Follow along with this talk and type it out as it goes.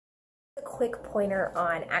A quick pointer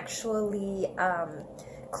on actually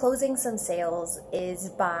closing some sales is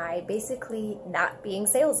by basically not being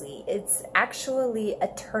salesy. It's actually a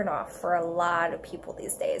turnoff for a lot of people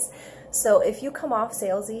these days. So if you come off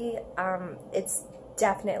salesy, it's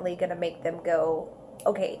definitely going to make them go,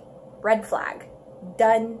 okay, red flag,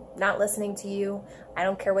 done, not listening to you. I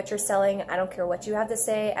don't care what you're selling. I don't care what you have to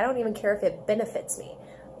say. I don't even care if it benefits me.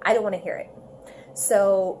 I don't want to hear it.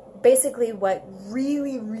 So basically what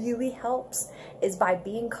really helps is by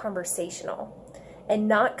being conversational and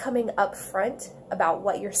not coming up front about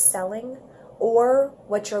what you're selling or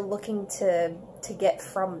what you're looking to get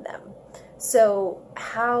from them. So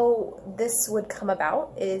how this would come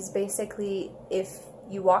about is basically if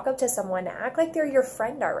you walk up to someone, act like they're your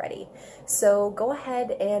friend already. So go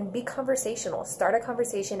ahead and be conversational. Start a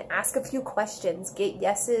conversation, ask a few questions, get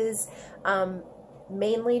yeses.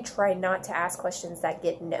 Mainly try not to ask questions that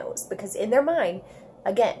get no's, because in their mind,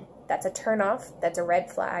 again, that's a turnoff, that's a red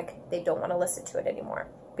flag. They don't want to listen to it anymore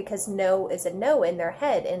because no is a no in their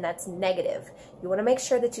head, and that's negative. You want to make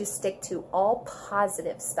sure that you stick to all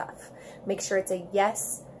positive stuff. Make sure it's a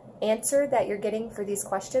yes answer that you're getting for these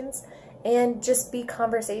questions, and just be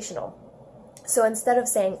conversational. So instead of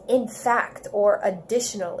saying in fact or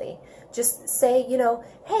additionally, just say, you know,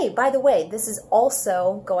 hey, by the way, this is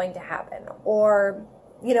also going to happen, or,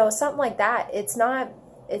 you know, something like that. It's not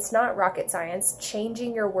rocket science.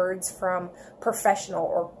 Changing your words from professional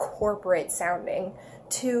or corporate sounding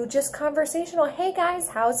to just conversational. Hey guys,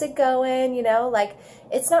 how's it going? You know, like,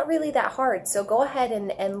 it's not really that hard. So go ahead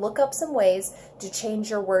and look up some ways to change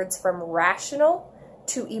your words from rational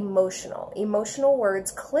to emotional. Emotional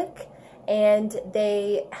words click, and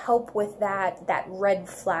they help with that red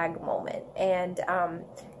flag moment and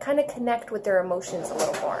kind of connect with their emotions a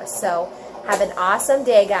little more. So have an awesome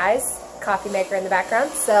day, guys. Coffee maker in the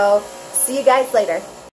background. So see you guys later.